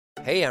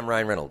Hey, I'm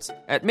Ryan Reynolds.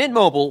 At Mint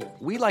Mobile,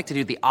 we like to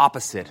do the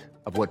opposite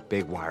of what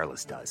Big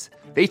Wireless does.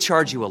 They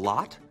charge you a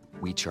lot,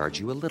 we charge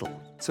you a little.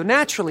 So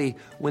naturally,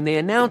 when they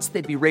announced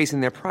they'd be raising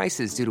their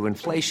prices due to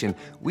inflation,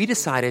 we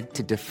decided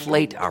to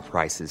deflate our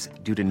prices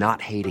due to not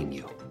hating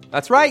you.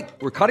 That's right.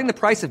 We're cutting the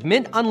price of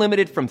Mint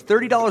Unlimited from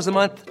 $30 a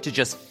month to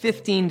just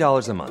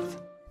 $15 a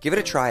month. Give it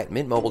a try at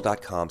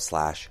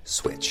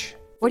mintmobile.com/switch.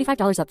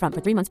 $45 up front for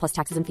 3 months plus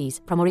taxes and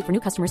fees. Promo rate for new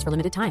customers for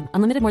limited time.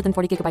 Unlimited more than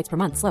 40 gigabytes per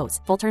month. Slows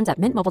full terms at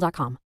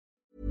mintmobile.com.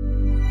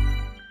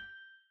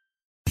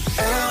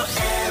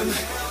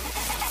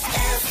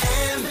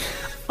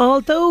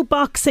 Although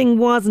boxing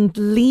wasn't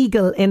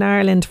legal in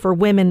Ireland for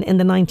women in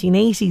the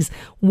 1980s,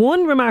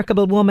 one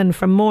remarkable woman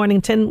from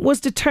Mornington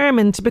was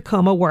determined to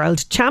become a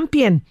world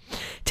champion.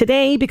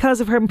 Today,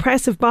 because of her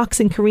impressive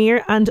boxing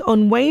career and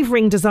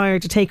unwavering desire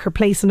to take her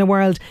place in a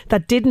world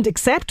that didn't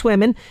accept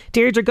women,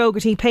 Deirdre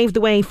Gogarty paved the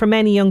way for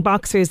many young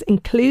boxers,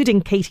 including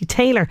Katie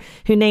Taylor,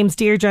 who names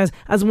Deirdre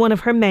as one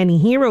of her many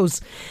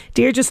heroes.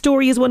 Deirdre's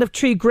story is one of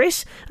true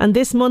grit, and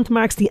this month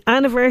marks the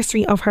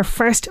anniversary of her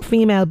first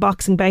female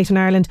boxing bout in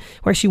Ireland,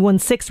 where she won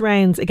 6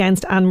 rounds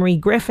against Anne-Marie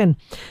Griffin.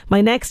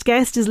 My next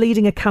guest is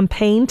leading a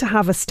campaign to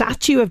have a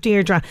statue of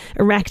Deirdre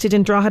erected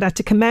in Drogheda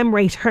to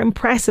commemorate her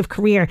impressive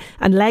career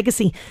and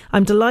legacy.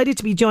 I'm delighted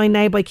to be joined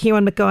now by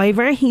Kieran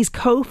McIver. He's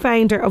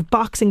co-founder of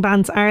Boxing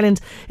Bans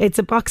Ireland. It's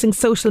a boxing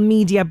social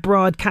media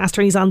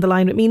broadcaster. He's on the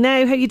line with me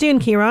now. How are you doing,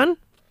 Kieran?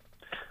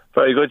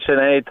 Very good,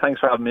 Sinead.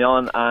 Thanks for having me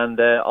on, and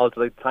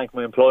also like to thank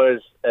my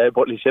employers,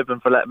 Butley Shipping,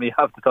 for letting me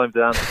have the time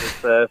to answer this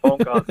phone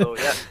call. So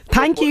yeah,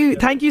 thank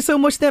you so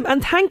much to them,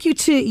 and thank you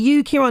to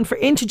you, Kieran, for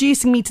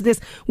introducing me to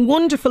this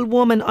wonderful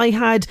woman. I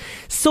had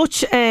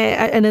such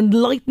an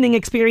enlightening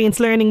experience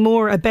learning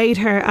more about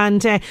her,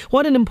 and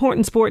what an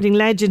important sporting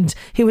legend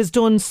who has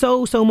done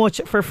so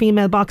much for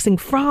female boxing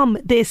from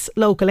this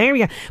local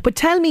area. But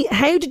tell me,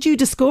 how did you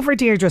discover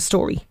Deirdre's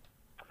story?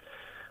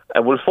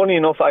 Well, funny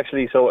enough,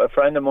 actually, so a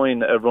friend of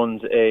mine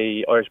runs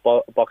a Irish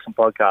boxing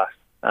podcast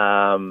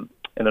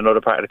in another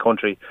part of the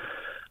country,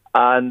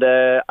 and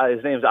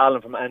his name's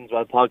Alan from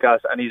Enswell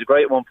Podcast, and he's a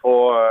great one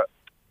for,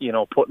 you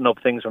know, putting up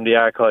things from the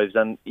archives.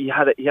 And he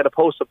had a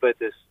post up with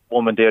this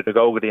woman, Deirdre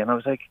Gogarty, and I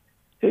was like,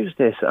 who's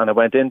this? And I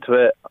went into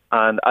it,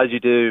 and as you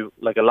do,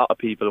 like a lot of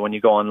people, when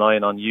you go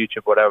online on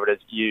YouTube, whatever it is,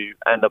 you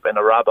end up in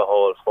a rabbit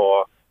hole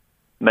for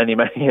many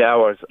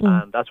hours,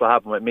 and that's what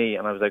happened with me.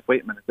 And I was like,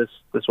 wait a minute, this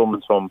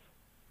woman's from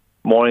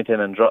Mornington,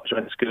 and she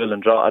went to school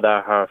in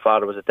Drogheda. Her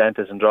father was a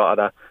dentist in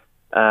Drogheda,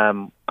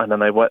 and then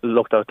I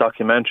looked at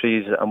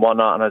documentaries and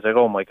whatnot, and I was like,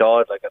 oh my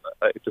god, like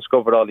I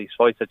discovered all these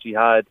fights that she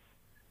had,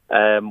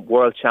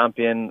 world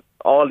champion,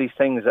 all these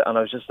things, and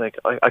I was just like,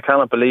 I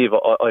cannot believe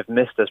I've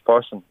missed this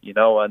person, you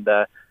know. And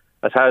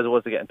as hard as it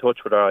was to get in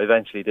touch with her, I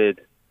eventually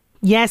did.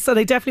 Yes, and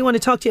I definitely want to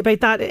talk to you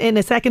about that in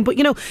a second. But,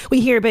 you know,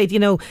 we hear about, you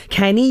know,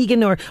 Ken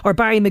Egan or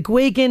Barry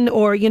McGuigan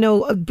or, you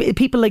know,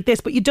 people like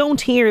this, but you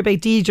don't hear about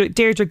Deirdre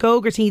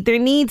Gogarty. There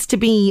needs to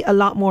be a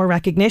lot more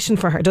recognition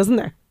for her, doesn't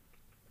there?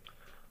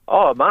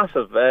 Oh,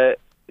 massive. Like,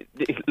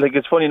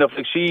 it's funny enough,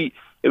 like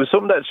it was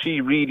something that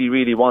she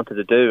really wanted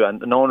to do,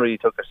 and no one really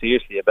took her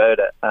seriously about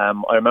it.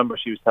 I remember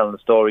she was telling the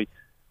story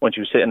when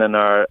she was sitting in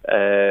her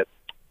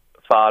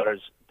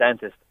father's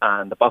dentist,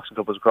 and the boxing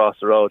club was across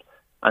the road.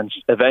 And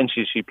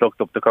eventually she plucked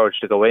up the courage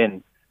to go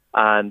in,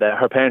 and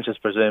her parents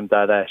just presumed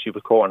that she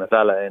was courting a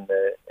fella in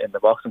the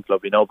boxing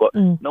club, you know. But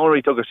no one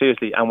really took her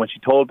seriously. And when she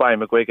told Barry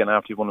McGuigan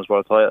after he won his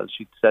world title,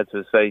 she said to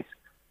his face,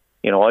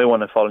 you know, I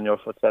want to follow in your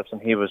footsteps. And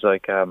he was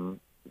like,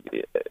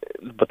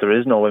 but there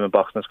is no women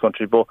boxing in this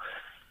country. But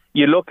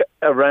you look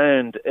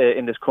around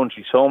in this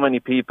country, so many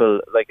people,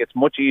 like, it's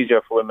much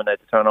easier for women to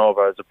turn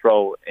over as a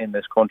pro in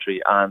this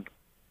country, and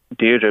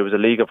Deirdre was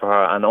illegal for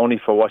her, and only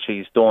for what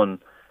she's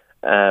done,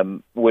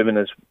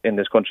 women in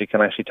this country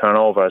can actually turn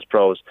over as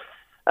pros.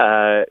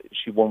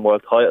 She won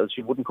world titles.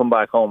 She wouldn't come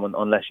back home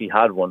unless she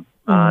had one.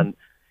 And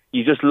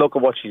you just look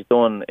at what she's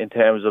done in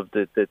terms of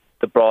the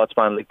broad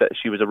span. Like, that,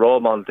 she was a role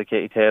model to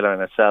Katie Taylor in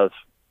herself.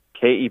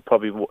 Katie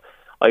probably,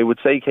 I would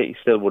say Katie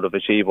still would have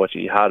achieved what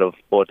she had of,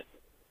 but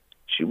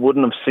she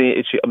wouldn't have seen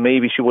it.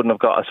 Maybe she wouldn't have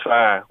got as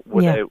far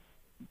without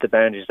the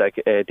boundaries that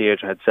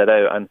Deirdre had set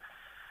out. And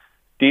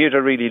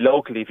Deirdre, really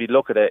locally, if you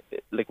look at it,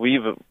 like,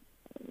 we've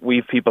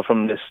people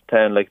from this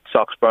town, like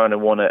Sox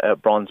Byrne won a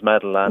bronze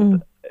medal,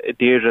 and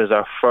Deirdre is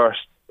our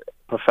first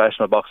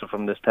professional boxer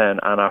from this town,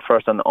 and our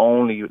first and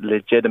only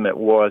legitimate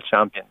world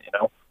champion, you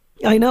know.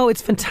 I know,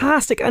 it's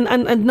fantastic, and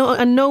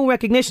no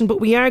recognition, but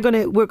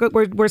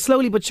we're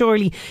slowly but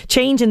surely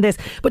changing this.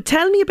 But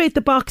tell me about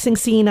the boxing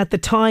scene at the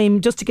time,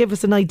 just to give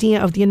us an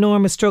idea of the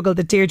enormous struggle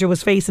that Deirdre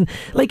was facing.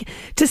 Like,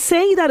 to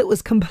say that it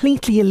was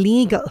completely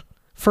illegal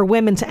for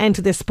women to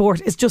enter this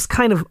sport is just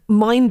kind of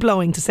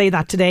mind-blowing to say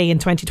that today in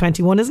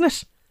 2021, isn't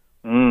it?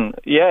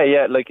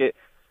 Yeah, like,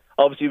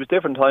 obviously it was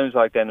different times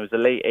back then. It was the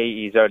late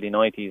 80s, early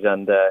 90s,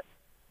 and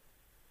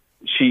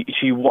she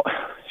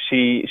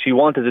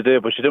wanted to do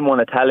it, but she didn't want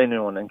to tell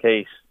anyone in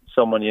case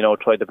someone, you know,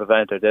 tried to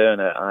prevent her doing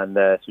it, and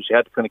so she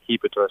had to kind of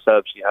keep it to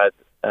herself. She had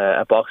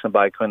a boxing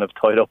bag kind of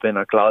tied up in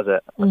her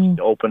closet, and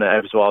she'd open it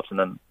every so often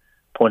and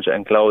punch it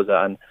and close it.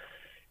 And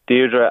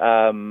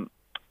Deirdre,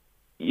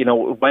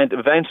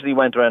 eventually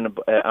went around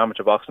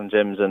amateur boxing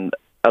gyms, and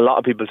a lot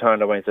of people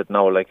turned away and said,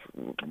 no, like,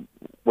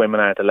 women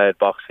aren't allowed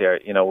box here.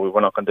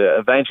 We're not going to do it.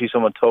 Eventually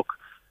someone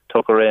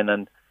took her in,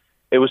 and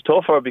it was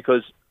tough for her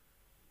because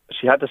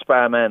she had to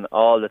spar men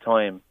all the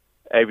time,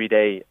 every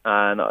day,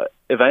 and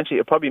eventually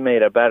it probably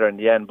made her better in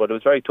the end, but it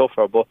was very tough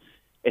for her. But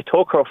it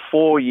took her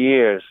 4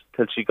 years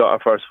till she got her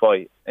first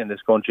fight in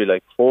this country,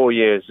 like 4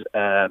 years.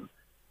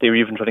 They were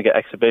even trying to get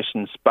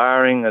exhibition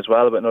sparring as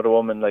well with another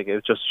woman. Like, it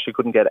was just, she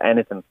couldn't get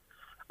anything.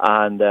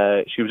 And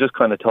she was just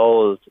kind of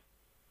told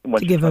when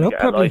to she give was it trying up, to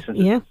get her probably.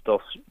 licenses Yeah. and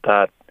stuff,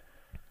 that,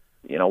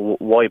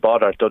 why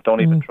bother?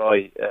 Don't even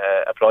try,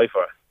 apply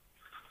for it.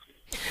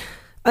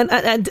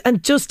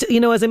 And just,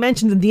 as I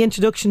mentioned in the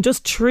introduction,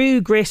 just true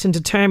grit and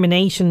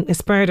determination has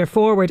spurred her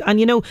forward. And,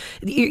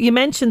 you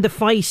mentioned the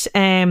fight,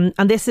 and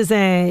this is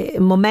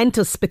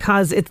momentous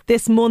because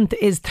this month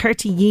is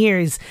 30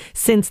 years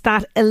since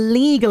that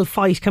illegal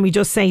fight, can we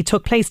just say,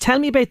 took place. Tell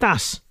me about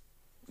that.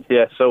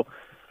 Yeah, so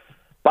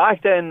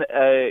back then,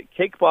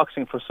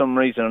 kickboxing, for some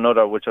reason or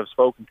another, which I've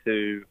spoken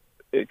to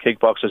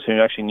kickboxers who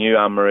actually knew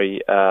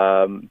Anne-Marie,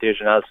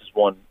 Deirdre Nelson's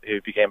one,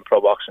 who became pro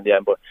boxer in the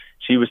end, but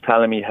she was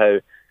telling me how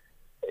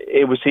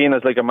it was seen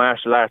as like a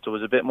martial art. It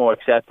was a bit more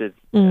accepted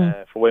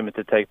for women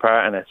to take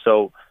part in it.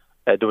 So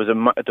there was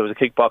a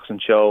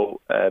kickboxing show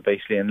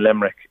basically in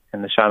Limerick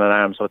in the Shannon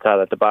Arms Hotel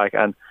at the back,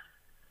 and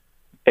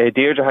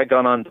Deirdre had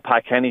gone on the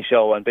Pat Kenny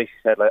show and basically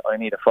said, like, I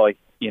need a fight.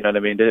 You know what I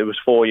mean? It was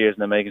 4 years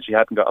in the making. She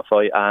hadn't got a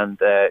fight, and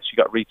she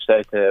got reached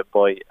out to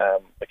by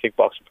a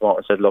kickboxing promoter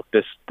and said, look,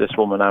 this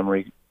woman,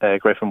 Anne-Marie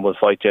Griffin, will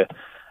fight you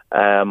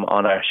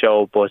on our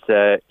show. But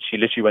she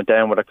literally went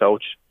down with her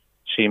coach.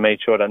 She made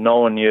sure that no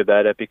one knew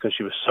about it because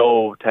she was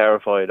so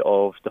terrified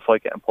of the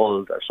fight getting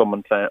pulled or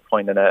someone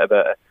finding out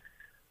about it.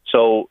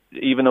 So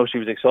even though she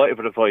was excited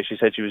for the fight, she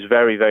said she was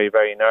very, very,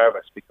 very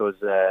nervous because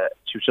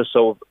she was just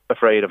so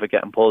afraid of it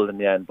getting pulled in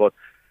the end. But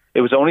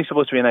it was only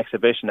supposed to be an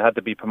exhibition. It had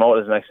to be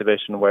promoted as an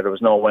exhibition where there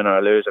was no winner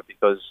or loser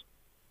because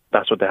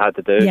that's what they had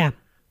to do. Yeah.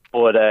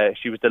 But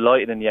she was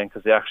delighted in the end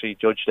because they actually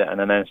judged it and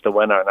announced the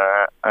winner, and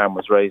her arm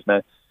was raised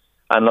now.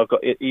 And look,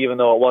 even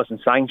though it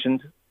wasn't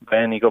sanctioned by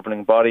any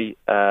governing body,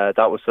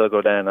 that would still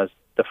go down as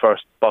the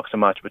first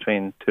boxing match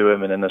between two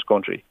women in this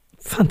country.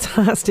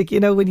 Fantastic,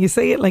 when you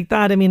say it like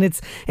that. I mean,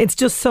 it's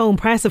just so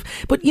impressive.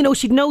 But,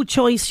 she'd no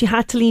choice. She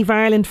had to leave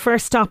Ireland.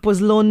 First stop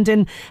was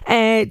London.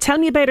 Tell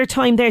me about her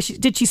time there.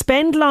 Did she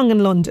spend long in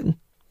London?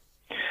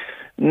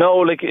 No,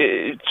 like,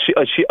 she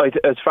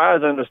as far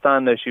as I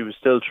understand now, she was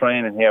still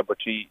training here, but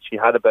she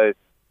had about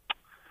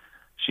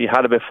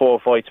 4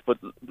 fights. But,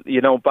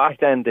 back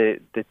then,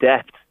 the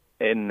depth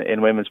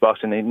in women's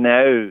boxing,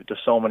 now there's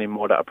so many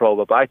more that are pro,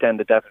 but back then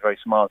the depth was very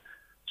small.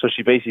 So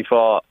she basically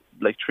fought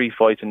like 3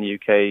 fights in the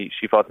UK.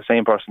 She fought the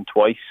same person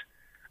twice,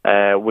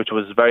 which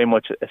was very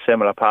much a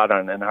similar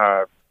pattern in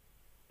her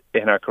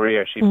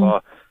career. She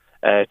fought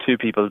 2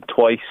 people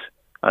twice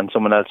and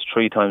someone else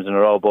 3 times in a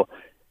row. But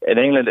in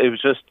England, it was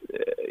just,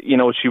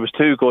 she was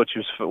too good. She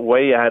was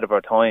way ahead of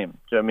her time.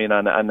 Do you know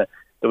what I mean? And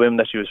the women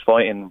that she was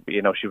fighting,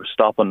 she was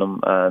stopping them,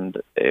 and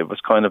it was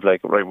kind of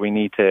like, right, we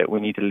need to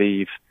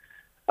leave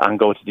and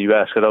go to the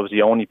US, because that was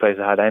the only place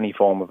that had any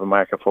form of a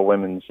market for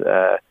women's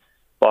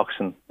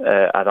boxing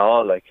at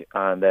all.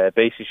 And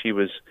basically she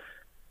was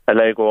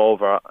allowed to go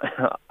over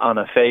on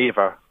a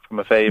favour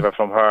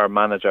from her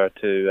manager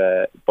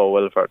to Bo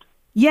Wilford.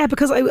 Yeah,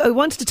 because I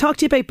wanted to talk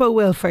to you about Bo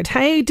Wilford.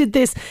 How did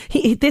this...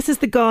 this is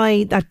the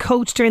guy that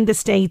coached her in the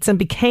States and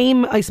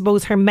became, I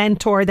suppose, her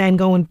mentor then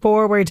going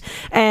forward.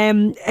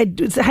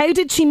 How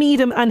did she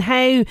meet him, and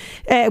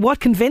what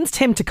convinced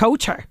him to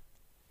coach her?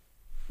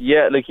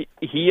 Yeah, like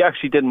he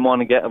actually didn't want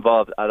to get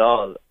involved at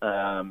all.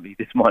 He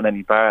didn't want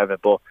any part of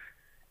it, but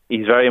he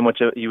was very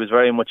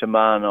much a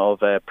man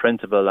of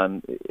principle,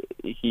 and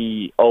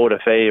he owed a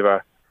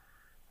favour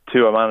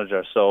to a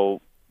manager.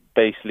 So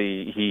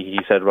basically, he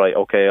said, right,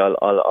 okay,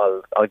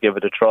 I'll give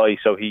it a try.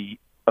 So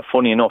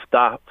funny enough,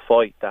 that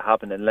fight that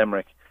happened in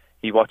Limerick,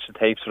 he watched the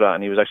tapes for that,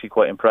 and he was actually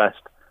quite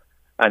impressed,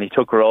 and he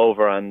took her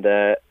over, and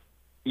so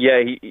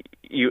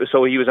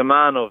he was a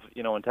man of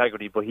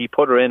integrity, but he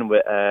put her in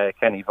with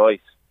Kenny Vice,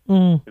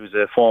 who was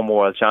a former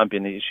world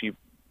champion.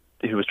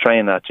 He was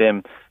training at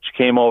gym. She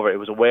came over. It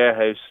was a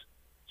warehouse,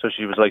 so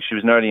she was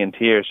nearly in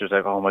tears. She was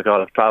like, "Oh my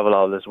God, I've travelled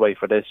all this way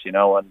for this,"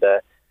 And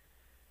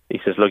he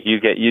says, "Look, you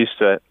get used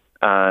to it."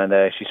 And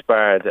she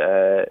sparred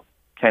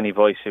Kenny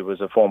Vice, who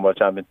was a former world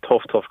champion,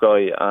 tough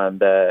guy.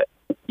 And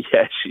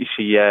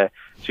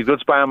she could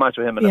spar a match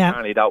with him, and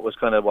apparently that was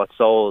kind of what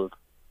sold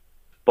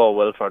Bo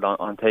Wilford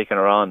on taking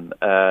her on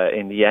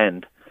in the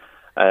end.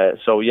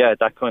 That's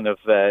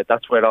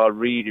where it all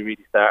really,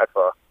 really started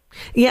for her.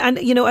 Yeah, and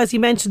as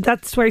you mentioned,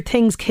 that's where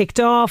things kicked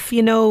off.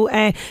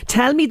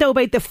 Tell me though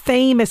about the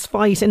famous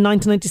fight in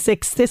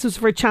 1996. This was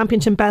for a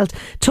championship belt,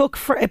 took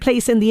for a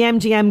place in the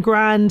MGM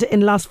Grand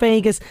in Las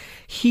Vegas.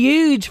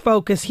 Huge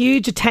focus,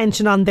 huge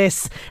attention on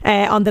this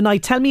on the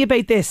night. Tell me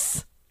about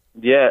this.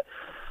 Yeah,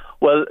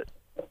 well,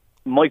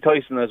 Mike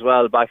Tyson as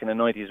well back in the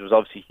 90s was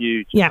obviously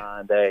huge. Yeah.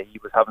 And he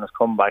was having his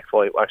comeback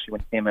fight. Actually,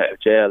 when he came out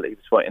of jail, he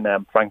was fighting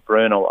Frank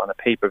Bruno on a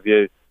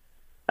pay-per-view.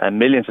 And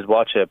millions would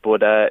watch it. But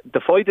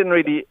the fight didn't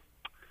really,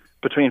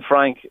 between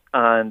Frank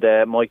and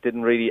Mike,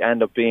 didn't really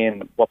end up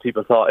being what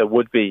people thought it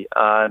would be.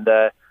 And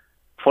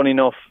funny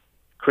enough,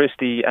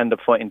 Christy ended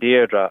up fighting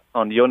Deirdre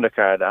on the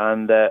undercard.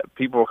 And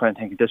people were kind of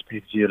thinking, this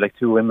pay-per-view, like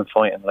 2 women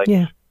fighting, like...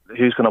 Yeah.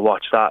 Who's going to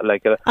watch that?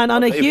 And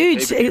on a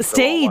huge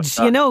stage,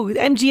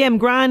 MGM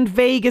Grand,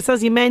 Vegas,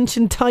 as you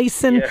mentioned,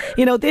 Tyson.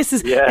 Yeah. This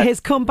is his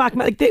comeback.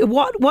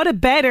 What a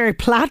better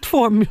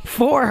platform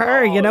for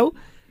her,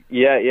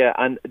 Yeah,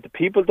 and the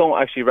people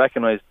don't actually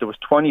recognise there was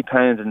 20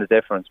 pounds in the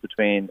difference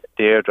between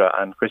Deirdre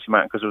and Christy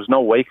Martin because there was no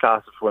weight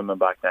classes for women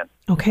back then.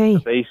 Okay. So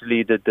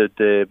basically,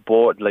 the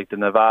board, like the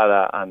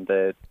Nevada and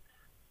the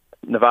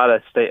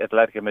Nevada State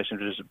Athletic Commission,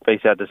 just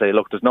basically had to say,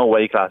 look, there's no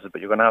weight classes,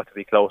 but you're going to have to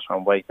be closer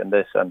on weight than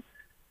this. And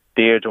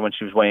Deirdre, when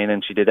she was weighing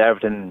in, she did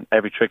everything,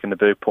 every trick in the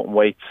book, putting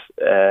weights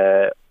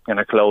in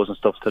her clothes and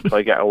stuff to try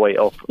to get her weight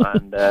up,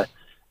 and it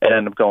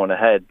ended up going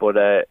ahead. But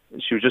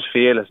she was just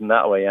fearless in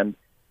that way. And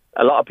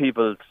a lot of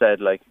people said,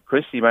 like,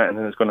 Christy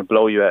Martin is going to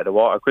blow you out of the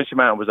water. Christy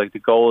Martin was like the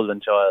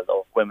golden child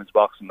of women's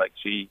boxing. Like,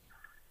 she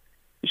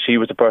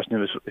was the person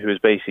who was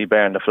basically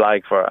bearing the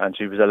flag for her, and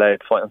she was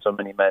allowed to fight on so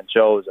many men's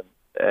shows.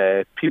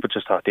 And people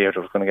just thought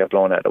Deirdre was going to get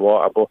blown out of the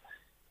water. But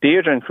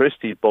Deirdre and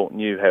Christy both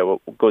knew how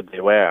good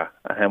they were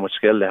and how much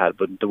skill they had,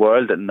 but the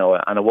world didn't know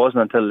it. And it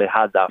wasn't until they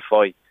had that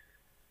fight.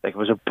 Like, it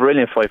was a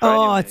brilliant fight for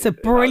anyone. It's a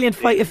brilliant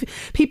fight.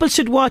 If people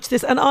should watch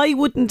this, and I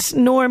wouldn't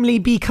normally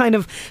be kind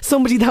of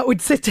somebody that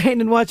would sit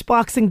down and watch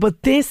boxing,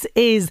 but this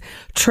is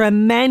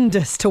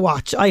tremendous to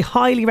watch. I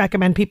highly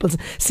recommend people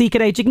seek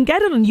it out. You can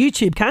get it on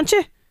YouTube, can't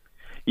you?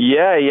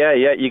 Yeah.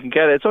 You can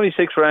get it. It's only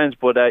 6 rounds,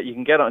 but you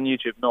can get it on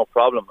YouTube, no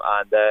problem.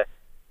 And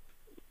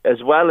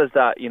as well as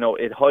that,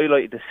 it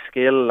highlighted the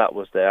skill that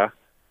was there,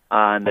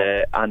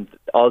 and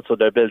also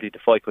their ability to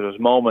fight. Because there was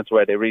moments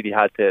where they really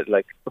had to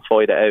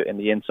fight it out in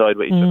the inside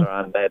with each other,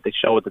 and they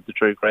showed that the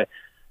true great.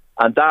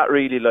 And that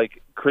really,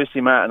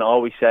 Christy Martin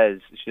always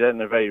says, she said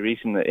in a very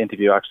recent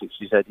interview actually,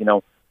 she said,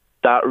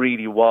 that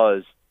really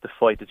was the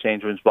fight to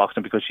change women's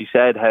boxing, because she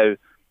said how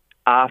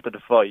after the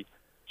fight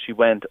she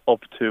went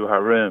up to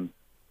her room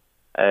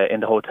in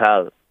the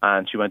hotel,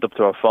 and she went up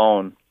to her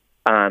phone,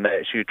 and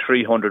she had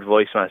 300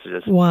 voice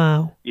messages.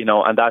 Wow.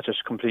 And that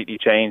just completely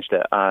changed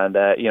it. And,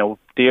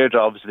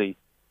 Deirdre, obviously,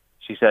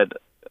 she said,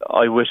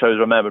 I wish I was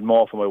remembered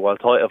more for my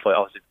world title fight,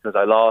 obviously, because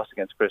I lost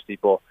against Christy,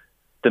 but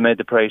the amount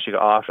of praise she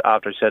got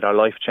after, she said her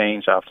life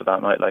changed after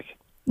that night,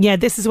 Yeah,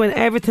 this is when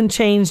everything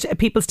changed.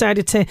 People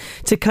started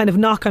to kind of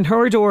knock on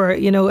her door,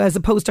 as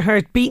opposed to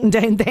her beating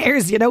down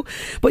theirs,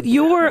 But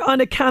you're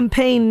on a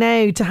campaign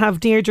now to have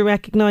Deirdre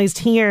recognised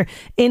here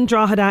in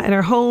Drogheda, in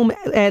her home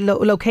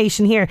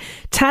location here.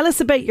 Tell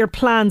us about your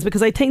plans,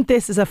 because I think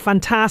this is a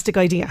fantastic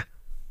idea.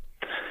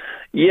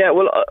 Yeah,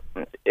 well,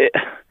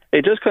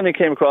 it just kind of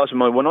came across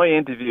my mind. When I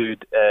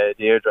interviewed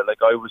Deirdre,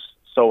 I was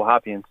so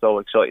happy and so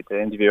excited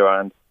to interview her.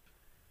 And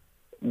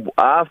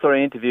after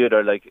I interviewed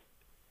her,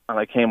 and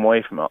I came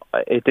away from it,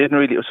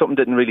 something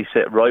didn't really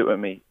sit right with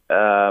me.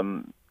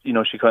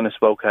 She kind of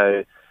spoke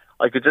how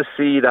I could just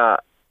see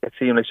that it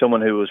seemed like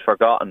someone who was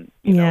forgotten,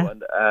 you know,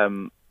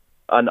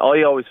 and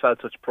I always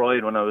felt such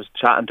pride when I was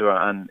chatting to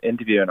her and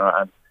interviewing her,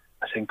 and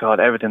I think,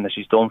 God, everything that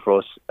she's done for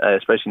us,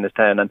 especially in this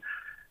town, and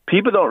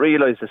people don't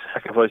realise the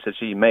sacrifice that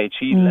she made.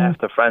 She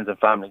left her friends and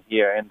family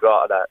here in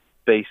Drogheda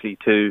basically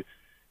to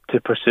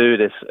pursue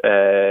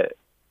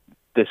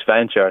this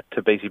venture,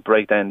 to basically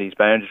break down these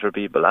boundaries for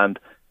people, and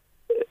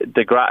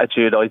the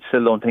gratitude I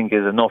still don't think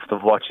is enough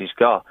of what she's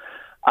got.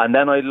 And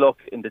then I look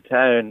in the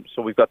town,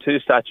 so we've got 2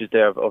 statues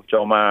there of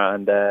Joe Mara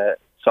and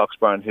Sox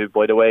Byrne, who,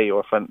 by the way,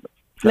 are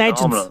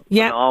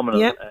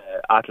phenomenal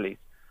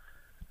athletes.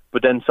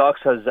 But then Sox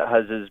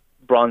has his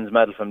bronze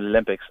medal from the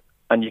Olympics,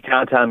 and you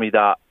can't tell me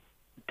that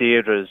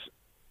Deirdre's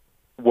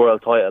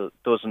world title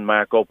doesn't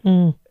mark up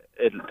to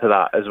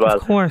that as well.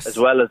 Of course. As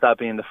well as that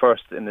being the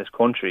first in this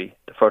country,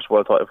 the first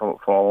world title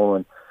for a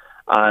woman.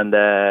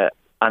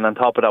 And on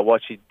top of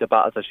that, the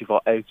battles that she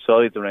fought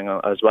outside the ring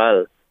as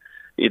well.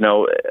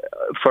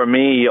 For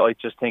me, I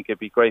just think it'd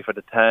be great for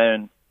the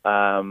town.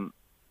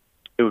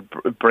 It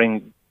would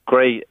bring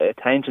great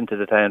attention to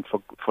the town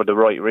for the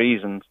right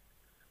reasons.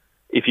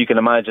 If you can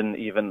imagine,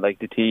 even the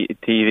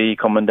TV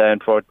coming down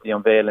for the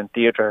unveiling,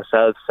 Deirdre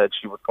herself said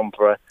she would come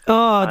for it.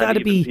 Oh,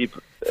 that'd be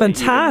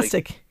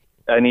fantastic.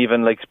 And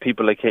even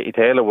people like Katie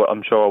Taylor,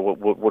 I'm sure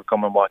would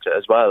come and watch it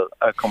as well.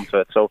 Come to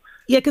it. So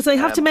yeah, because I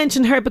have to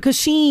mention her, because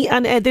she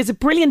and there's a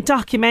brilliant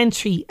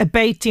documentary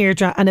about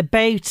Deirdre and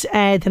about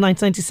the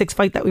 1996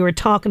 fight that we were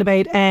talking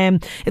about.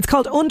 It's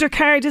called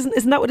Undercard,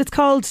 isn't that what it's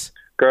called?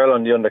 Girl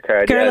on the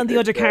Undercard. Girl on the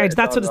Undercard,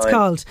 that's what it's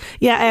called.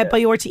 Yeah,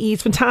 by RTE.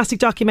 It's a fantastic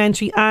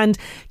documentary. And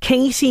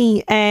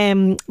Katie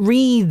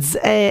reads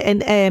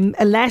a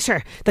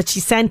letter that she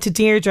sent to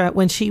Deirdre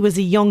when she was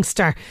a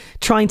youngster,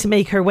 trying to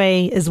make her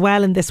way as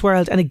well in this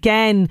world. And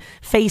again,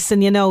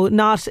 facing,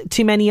 not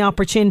too many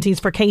opportunities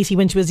for Katie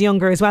when she was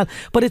younger as well.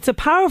 But it's a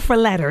powerful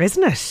letter,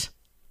 isn't it?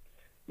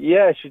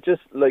 Yeah, she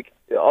just, like,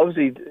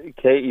 obviously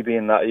Katie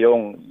being that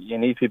young, you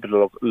need people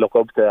to look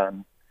up to,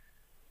 and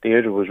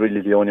Deirdre was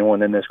really the only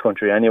one in this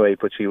country anyway,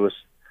 but she was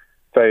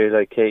very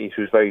like Katie.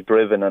 She was very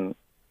driven and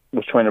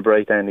was trying to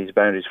break down these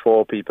boundaries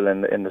for people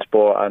in the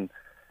sport, and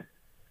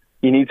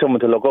you need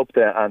someone to look up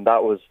to, and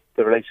that was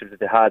the relationship that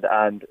they had.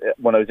 And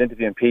when I was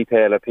interviewing Pete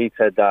Taylor, Pete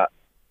said that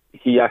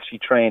he actually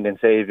trained in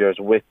Saviours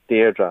with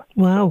Deirdre.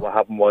 Wow. So what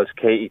happened was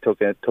Katie took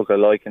a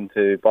liking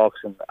to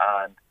boxing,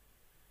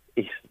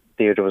 and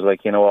Deirdre was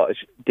like, you know what,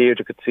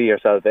 Deirdre could see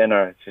herself in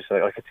her. She's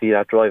like, I could see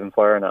that driving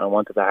fire in it, and I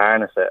wanted to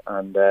harness it.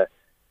 And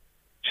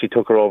she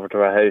took her over to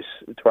her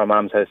house, to her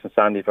mum's house in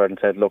Sandyford, and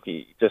said, look,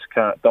 you just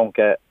don't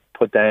get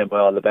put down by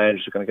all the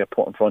boundaries you're going to get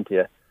put in front of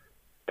you.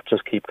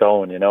 Just keep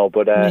going, you know.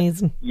 But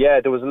amazing. Yeah,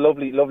 there was a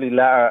lovely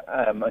letter,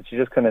 and she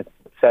just kind of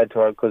said to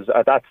her, because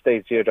at that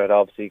stage Deirdre had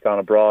obviously gone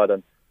abroad,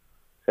 and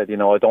said, you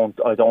know, I don't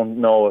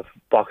know if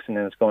boxing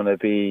is going to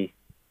be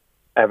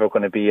ever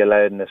going to be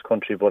allowed in this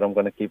country, but I'm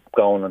going to keep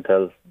going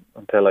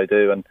until I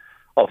do. And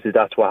obviously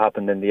that's what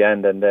happened in the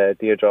end, and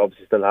Deirdre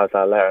obviously still has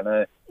that letter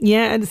now.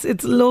 Yeah, and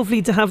it's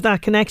lovely to have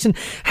that connection.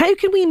 How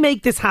can we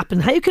make this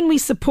happen? How can we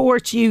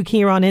support you,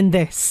 Ciarán, in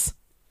this?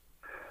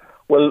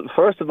 Well,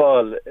 first of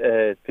all,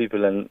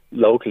 people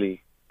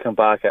locally can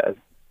back it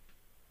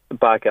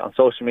on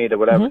social media,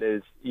 whatever it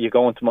is. You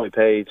go onto my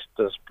page,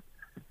 there's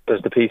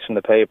the piece from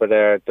the paper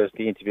there, there's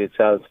the interview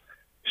itself.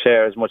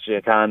 Share as much as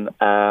you can.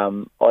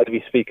 I'll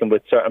be speaking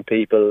with certain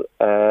people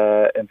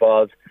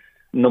involved.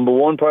 Number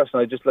one person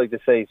I'd just like to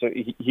say, so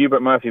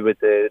Hubert Murphy with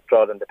the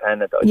Drogheda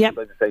Independent, I'd just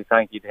like to say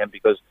thank you to him,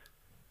 because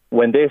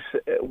when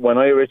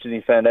I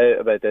originally found out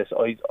about this,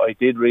 I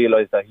did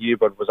realise that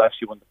Hubert was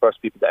actually one of the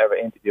first people to ever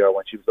interview her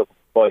when she was looking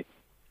for fight.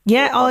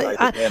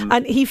 Yeah,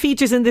 and he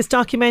features in this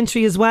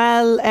documentary as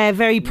well,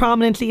 very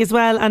prominently as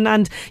well.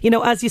 And you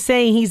know, as you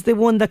say, he's the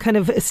one that kind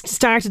of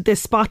started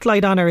this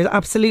spotlight on her.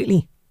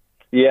 Absolutely.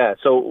 Yeah,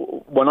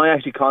 so when I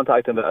actually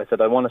contacted him, I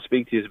said, I want to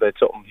speak to you about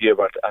something,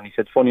 Hubert. And he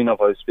said, funny enough,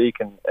 I was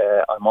speaking,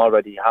 I'm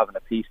already having a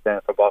piece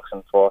down for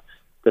boxing for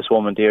this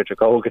woman, Deirdre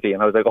Gogarty.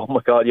 And I was like, oh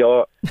my God,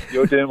 you're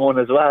doing one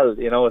as well,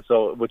 you know,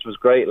 so, which was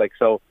great. Like,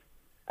 so,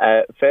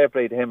 fair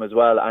play to him as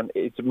well. And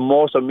it's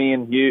more so me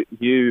and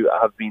Hubert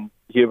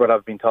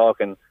have been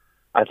talking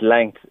at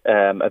length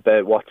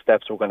about what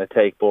steps we're going to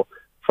take. But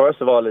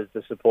first of all is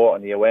the support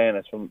and the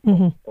awareness from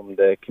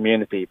the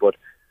community. But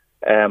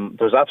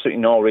there's absolutely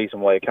no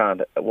reason why it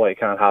can't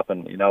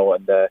happen, you know.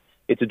 And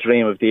it's a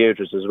dream of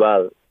Deirdre's as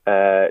well.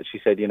 She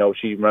said, you know,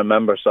 she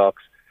remembers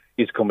Socks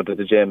used to come into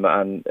the gym,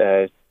 and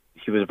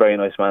he was a very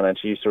nice man, and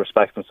she used to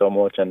respect him so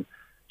much. And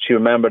she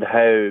remembered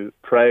how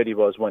proud he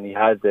was when he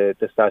had the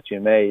statue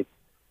made.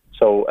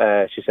 So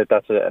she said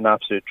that's an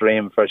absolute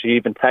dream for her. She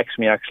even texted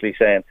me actually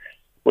saying,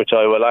 which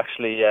I will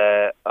actually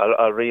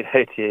I'll read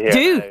out to you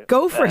here.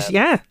 Go for it,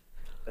 yeah.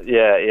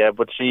 Yeah.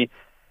 But she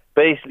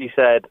basically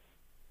said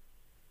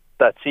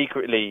that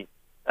secretly,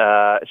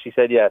 she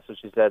said, yeah, so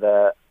she said,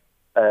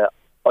 I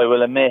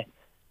will admit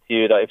to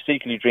you that I've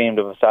secretly dreamed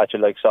of a statue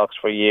like Socks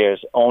for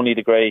years. Only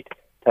the great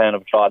town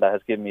of Drogheda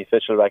has given me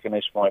official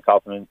recognition for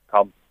my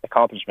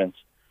accomplishments.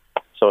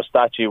 So a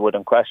statue would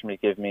unquestionably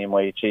give me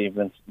my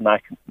achievements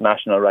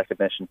national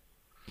recognition.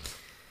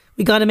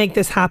 We got to make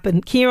this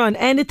happen. Ciarán,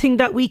 anything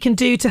that we can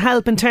do to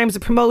help in terms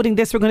of promoting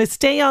this, we're going to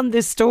stay on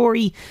this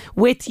story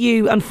with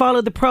you and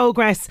follow the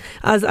progress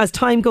as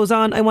time goes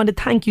on. I want to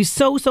thank you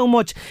so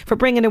much for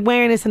bringing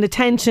awareness and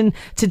attention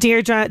to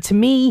Deirdre, to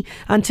me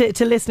and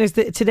to listeners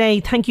today.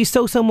 Thank you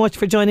so much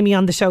for joining me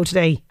on the show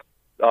today.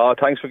 Oh,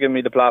 thanks for giving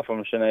me the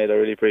platform, Sinead. I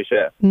really appreciate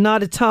it.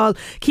 Not at all.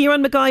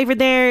 Ciarán McIver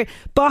there,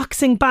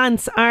 Boxing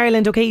Bants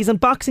Ireland. Okay, he's on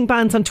Boxing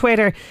Bants on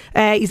Twitter.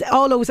 He's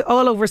all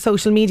over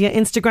social media,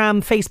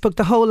 Instagram, Facebook,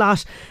 the whole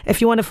lot.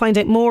 If you want to find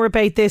out more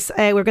about this,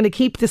 we're going to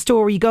keep the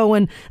story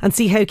going and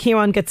see how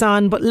Ciarán gets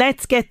on. But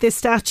let's get this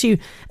statue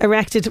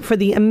erected for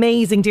the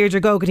amazing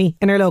Deirdre Gogarty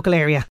in our local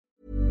area.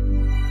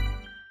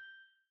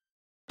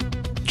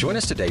 Join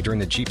us today during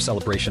the Jeep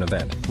Celebration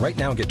event. Right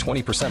now, get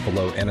 20%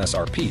 below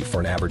MSRP for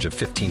an average of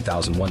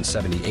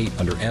 $15,178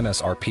 under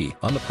MSRP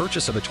on the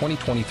purchase of a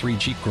 2023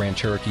 Jeep Grand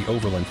Cherokee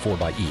Overland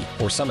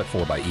 4xE or Summit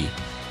 4xE.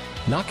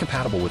 Not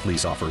compatible with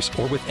lease offers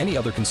or with any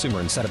other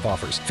consumer incentive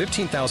offers.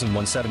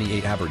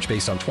 $15,178 average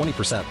based on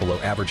 20% below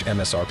average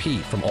MSRP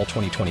from all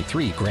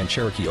 2023 Grand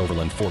Cherokee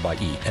Overland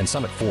 4xE and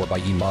Summit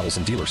 4xE models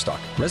in dealer stock.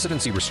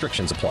 Residency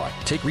restrictions apply.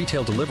 Take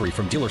retail delivery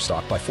from dealer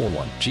stock by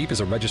 4/1. Jeep is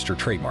a registered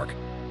trademark.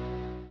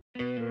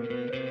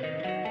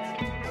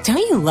 Don't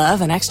you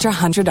love an extra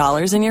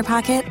 $100 in your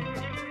pocket?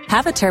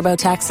 Have a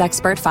TurboTax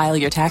expert file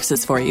your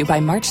taxes for you by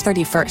March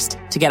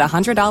 31st to get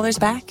 $100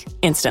 back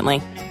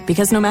instantly.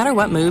 Because no matter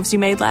what moves you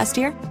made last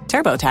year,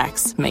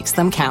 TurboTax makes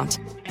them count.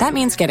 That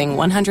means getting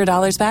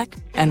 $100 back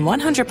and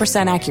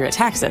 100% accurate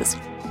taxes,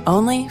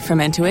 only from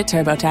Intuit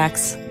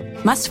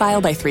TurboTax. Must file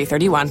by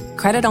 3/31.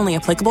 Credit only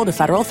applicable to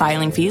federal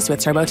filing fees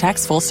with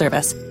TurboTax full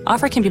service.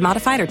 Offer can be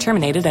modified or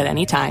terminated at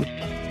any time.